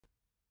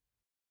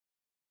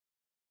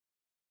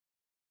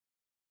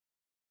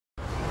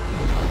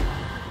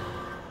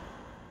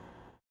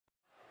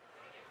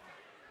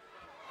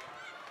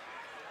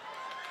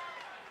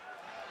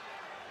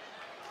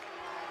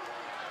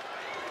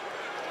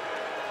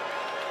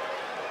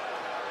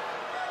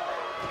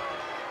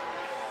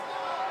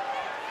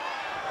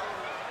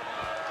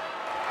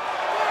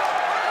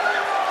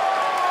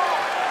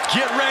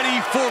Get ready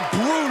for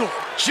brutal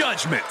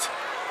judgment.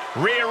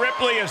 Rhea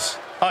Ripley is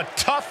a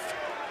tough,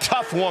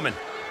 tough woman.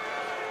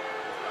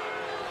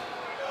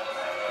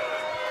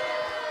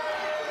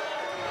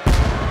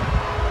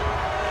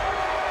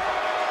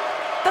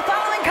 The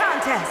following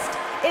contest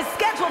is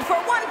scheduled for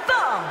one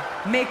fall,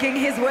 making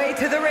his way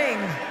to the ring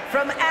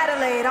from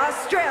Adelaide,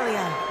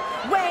 Australia,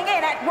 weighing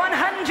in at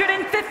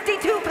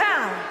 152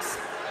 pounds.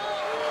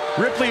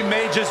 Ripley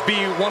may just be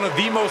one of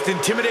the most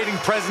intimidating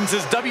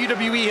presences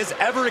WWE has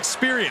ever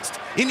experienced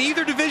in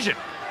either division.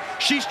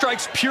 She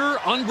strikes pure,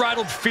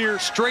 unbridled fear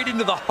straight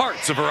into the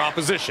hearts of her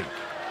opposition.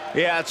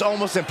 Yeah, it's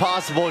almost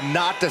impossible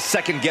not to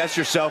second-guess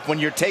yourself when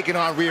you're taking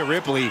on Rhea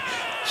Ripley.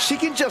 She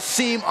can just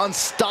seem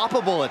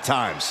unstoppable at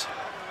times.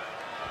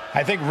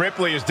 I think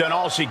Ripley has done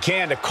all she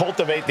can to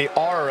cultivate the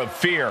aura of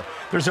fear.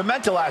 There's a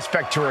mental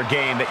aspect to her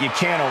game that you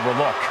can't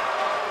overlook.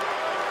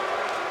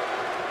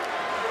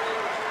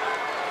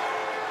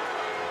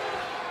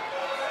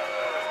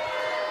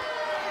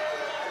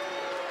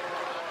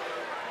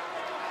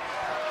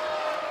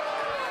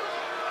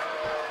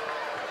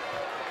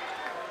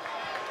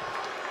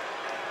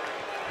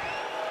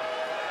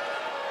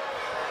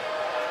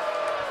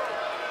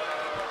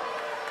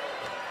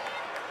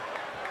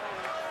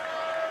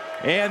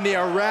 And the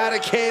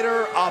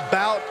Eradicator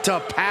about to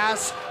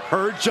pass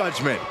her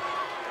judgment.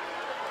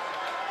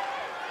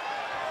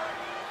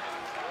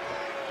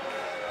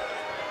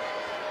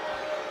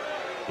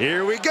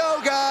 Here we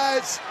go,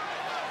 guys.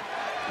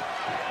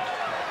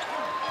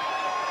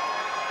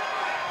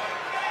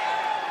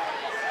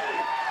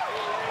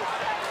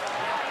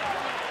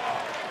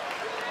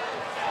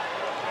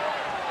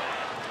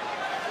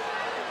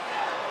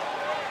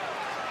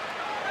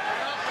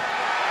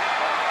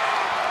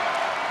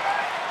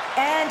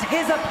 And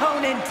his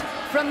opponent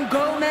from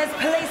Gomez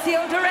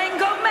Palacio,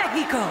 Durango,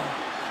 Mexico,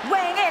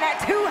 weighing in at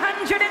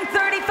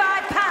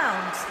 235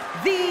 pounds,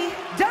 the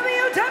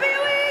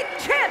WWE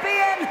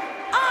Champion,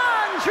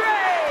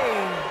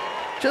 Andrade.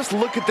 Just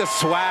look at the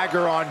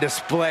swagger on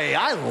display.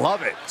 I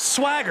love it.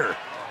 Swagger?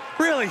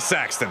 Really,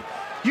 Saxton?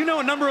 You know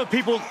a number of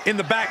people in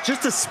the back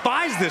just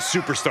despise this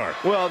superstar.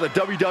 Well, the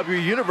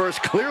WWE Universe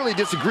clearly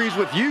disagrees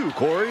with you,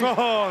 Corey.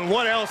 Oh, and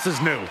what else is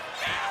new?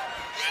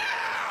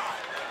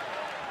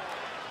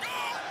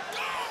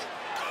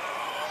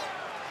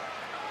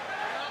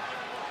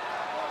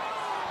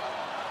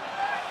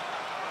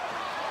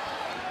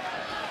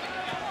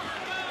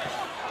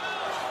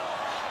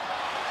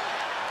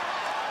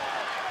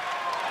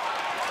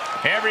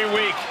 Every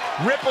week,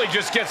 Ripley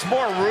just gets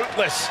more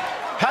ruthless.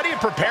 How do you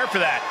prepare for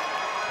that?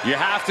 You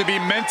have to be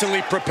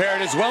mentally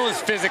prepared as well as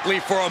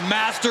physically for a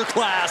master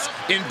class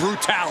in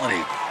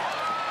brutality.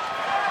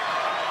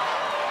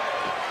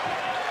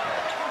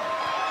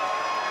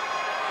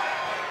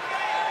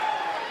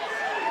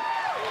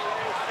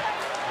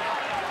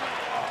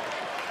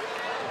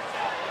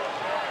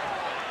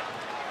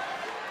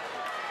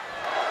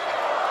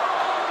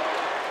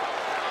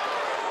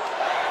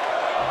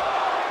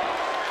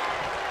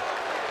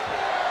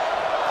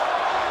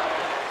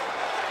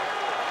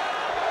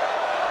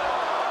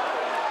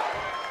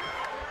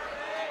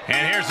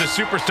 And here's the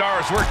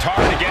superstars worked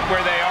hard to get where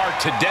they are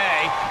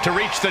today to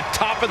reach the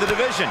top of the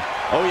division.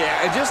 Oh,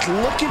 yeah, and just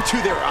look into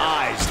their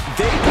eyes.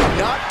 They do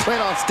not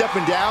plan on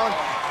stepping down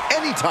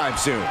anytime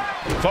soon.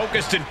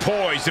 Focused and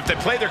poised. If they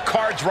play their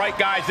cards right,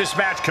 guys, this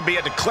match could be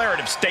a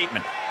declarative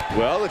statement.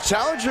 Well, the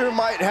challenger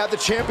might have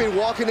the champion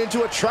walking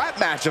into a trap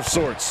match of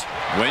sorts.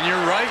 When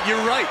you're right,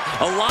 you're right.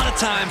 A lot of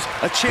times,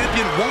 a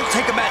champion won't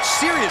take a match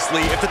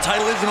seriously if the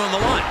title isn't on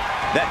the line.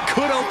 That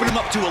could open him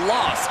up to a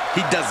loss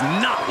he does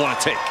not want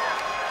to take.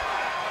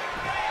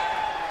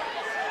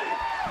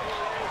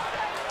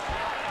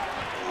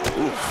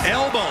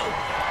 Elbow.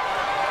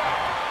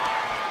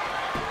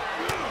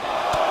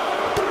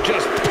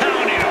 Just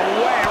pounding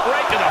away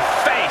right to the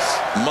face.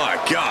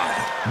 My God.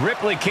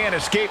 Ripley can't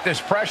escape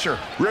this pressure.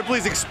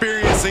 Ripley's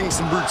experiencing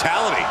some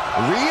brutality.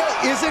 Rhea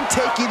isn't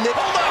taking the...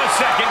 Hold on a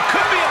second.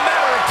 Could be a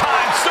matter of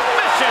time.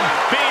 Submission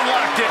being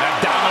locked in.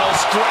 Abdominal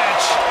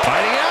stretch.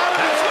 Fighting out of it.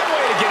 That's one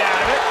way to get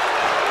out of it.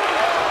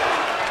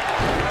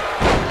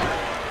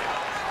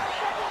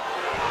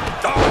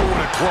 Oh,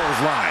 what a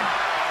clothesline.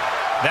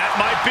 That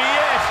might be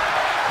it.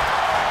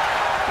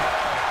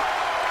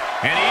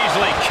 And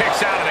easily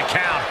kicks out of the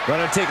count.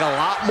 Gonna take a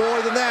lot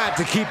more than that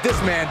to keep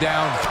this man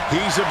down.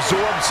 He's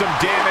absorbed some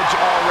damage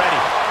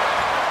already.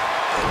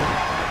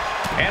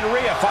 And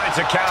Rhea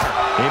finds a counter.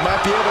 He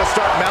might be able to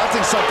start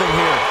mounting something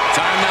here.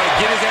 Time now to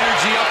get his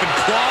energy up and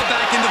claw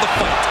back into the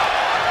fight.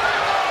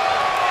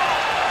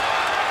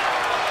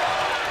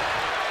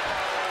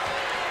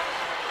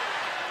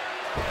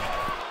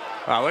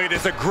 Oh, look at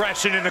this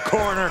aggression in the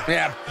corner.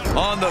 Yeah.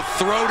 On the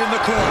throat in the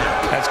corner.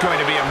 That's going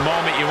to be a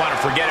moment you want to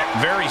forget it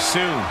very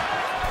soon.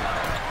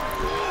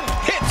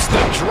 Hits the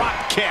drop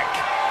kick.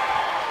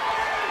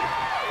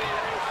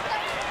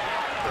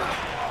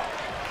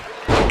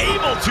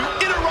 Able to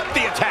interrupt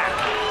the attack.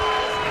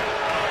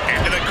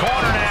 Into the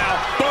corner now.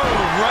 Boom,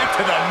 right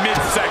to the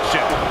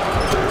midsection.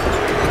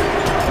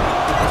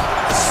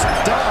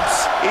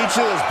 Stumps. Each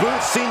of those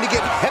boots seem to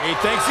get hit. He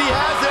thinks he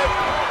has it.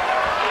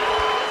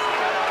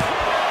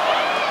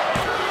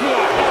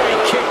 Oh, he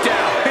kicked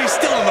out. He's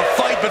still in the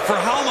fight, but for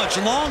how much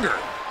longer?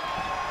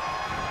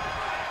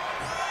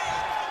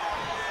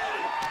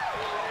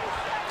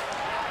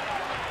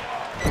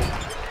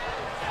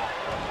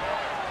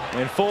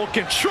 In full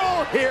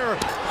control here.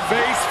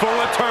 Face full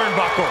of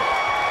turnbuckle.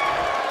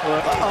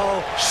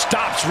 Uh-oh.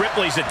 Stops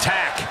Ripley's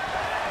attack.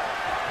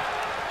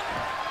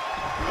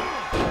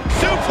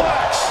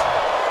 Suplex.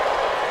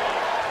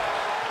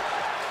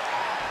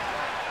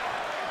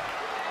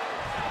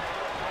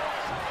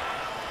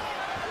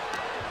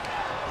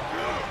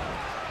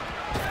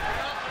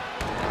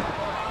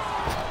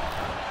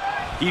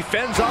 He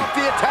fends off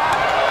the attack.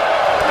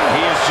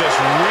 He is just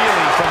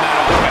reeling from that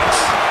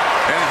offense.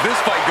 And as this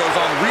fight goes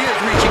on, Rhea's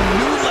reaching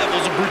new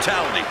levels of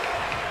brutality.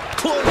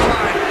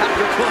 Clothesline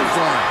after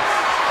clothesline.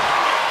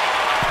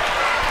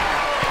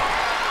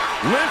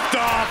 Lift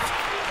off.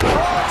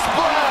 Frog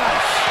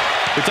splash.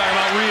 We're talking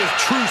about Rhea's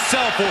true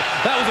self. Well,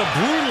 that was a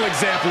brutal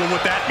example of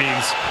what that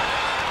means.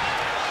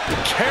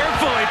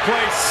 Carefully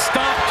placed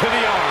stop to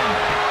the arm.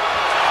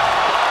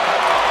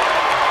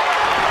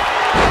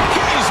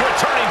 He's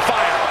returning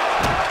fire.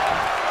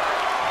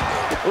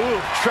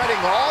 Ooh,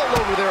 treading all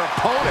over their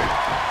opponent.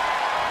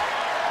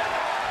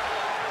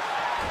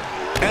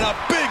 And a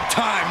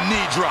big-time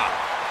knee drop.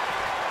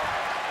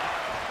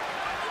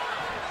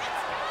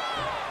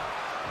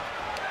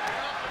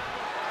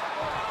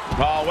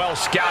 Oh, well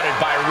scouted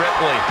by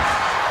Ripley.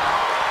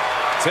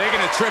 Taking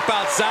a trip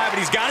outside, but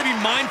he's got to be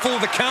mindful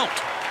of the count.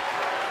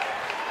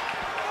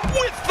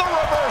 With the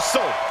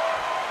reversal.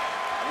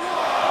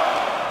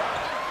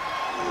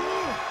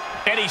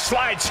 And he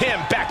slides him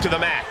back to the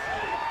mat.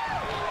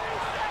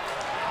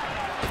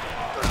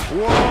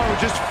 Whoa,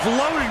 just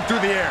floating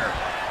through the air.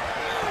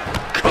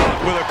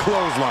 Caught with a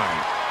clothesline.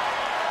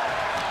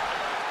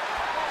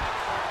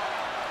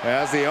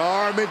 Has the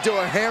arm into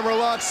a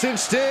hammerlock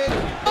cinched in.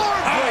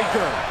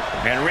 Armbreaker.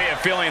 And Rhea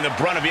feeling the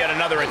brunt of yet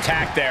another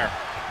attack there.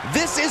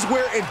 This is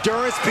where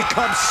endurance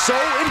becomes so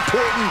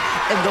important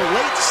in the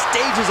late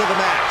stages of the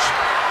match.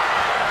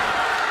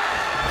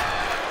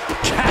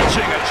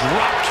 Catching a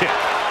drop kick.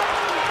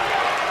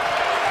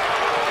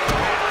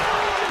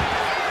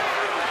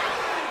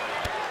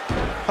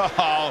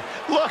 Oh,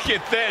 look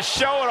at this.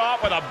 Show it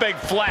off with a big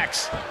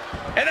flex.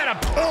 And then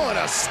and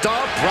a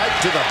stomp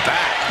right to the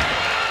back.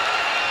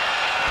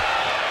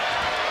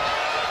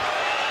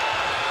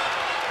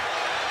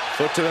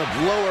 Foot to the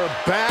lower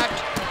back.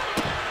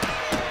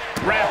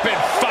 Rapid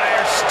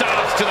fire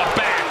stomps to the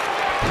back.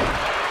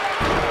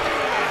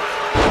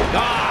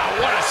 Ah,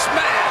 what a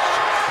smash.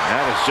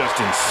 That is just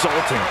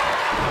insulting.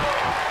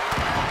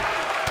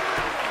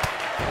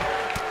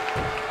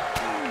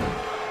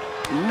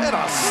 And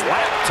a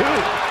slap, too.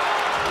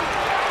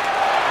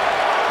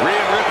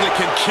 Rhea Ripley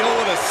can kill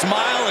with a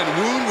smile and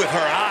wound with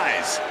her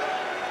eyes.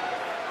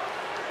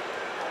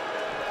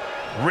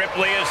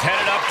 Ripley is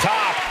headed up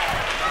top.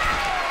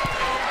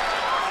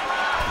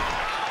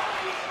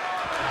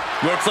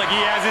 Looks like he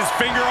has his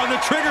finger on the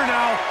trigger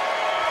now.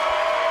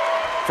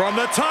 From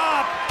the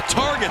top,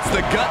 targets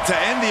the gut to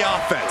end the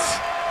offense.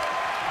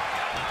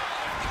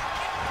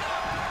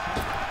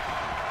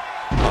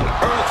 An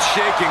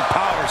earth-shaking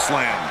power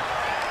slam.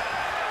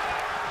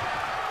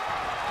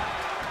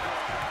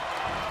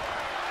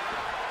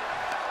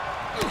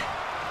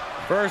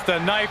 First a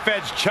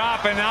knife-edge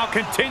chop, and now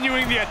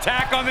continuing the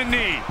attack on the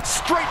knee.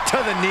 Straight to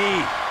the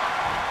knee.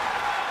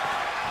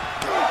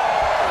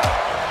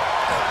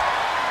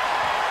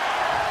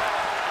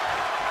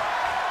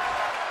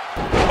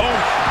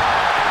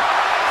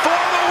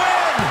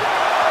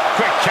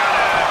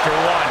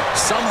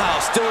 Somehow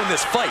still in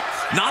this fight.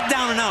 Not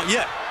down and out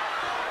yet.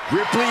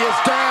 Ripley is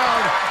down,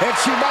 and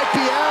she might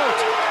be out.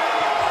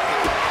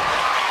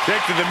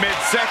 Kick to the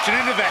midsection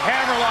into the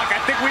hammerlock.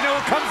 I think we know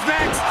what comes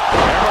next.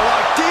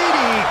 Hammerlock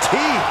DDT,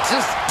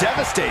 just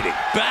devastating.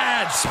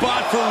 Bad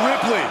spot for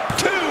Ripley.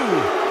 2.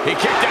 He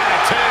kicked out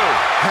at 2.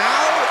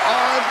 How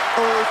on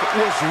earth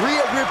was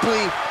Rhea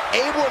Ripley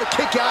able to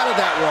kick out of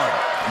that one?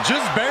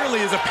 Just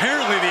barely is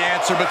apparently the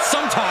answer, but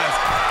sometimes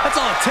that's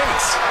all it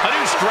takes. A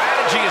new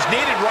strategy is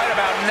needed right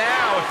about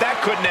now if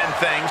that couldn't end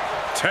things.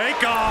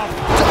 Take off.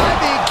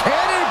 Diving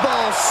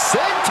cannonball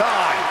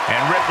senton.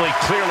 And Ripley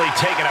clearly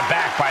taken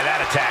aback by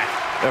that attack.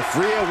 If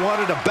Rhea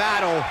wanted a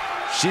battle,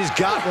 she's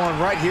got one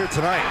right here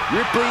tonight.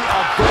 Ripley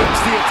avoids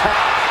the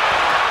attack.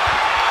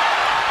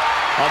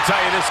 I'll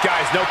tell you this,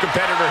 guys, no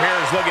competitor here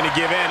is looking to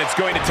give in. It's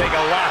going to take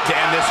a lot to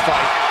end this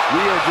fight.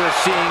 We are just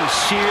seeing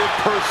sheer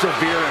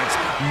perseverance.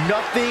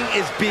 Nothing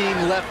is being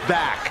left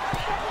back.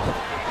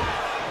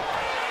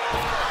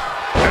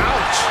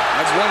 Ouch!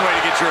 That's one way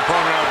to get your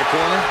opponent out of the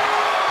corner.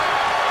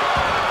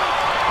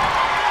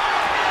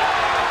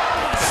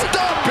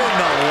 Stop in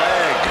the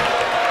leg.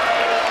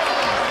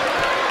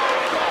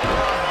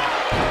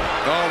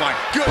 Oh my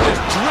goodness,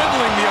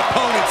 dribbling the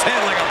opponent's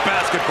head like a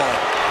basketball.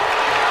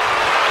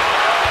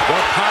 The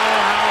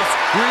powerhouse,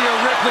 Rhea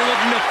Ripley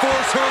looking to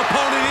force her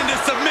opponent into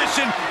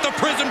submission. The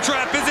prism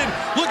trap is in.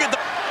 Look at the...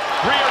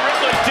 Rhea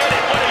Ripley did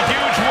it. What a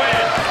huge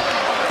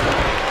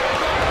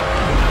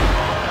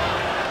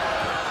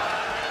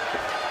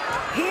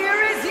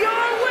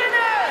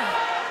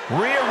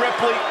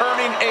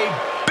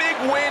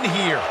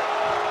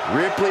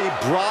Ripley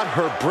brought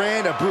her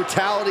brand of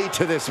brutality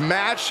to this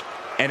match,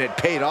 and it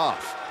paid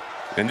off.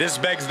 And this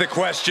begs the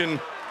question,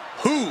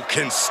 who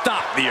can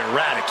stop the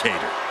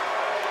Eradicator?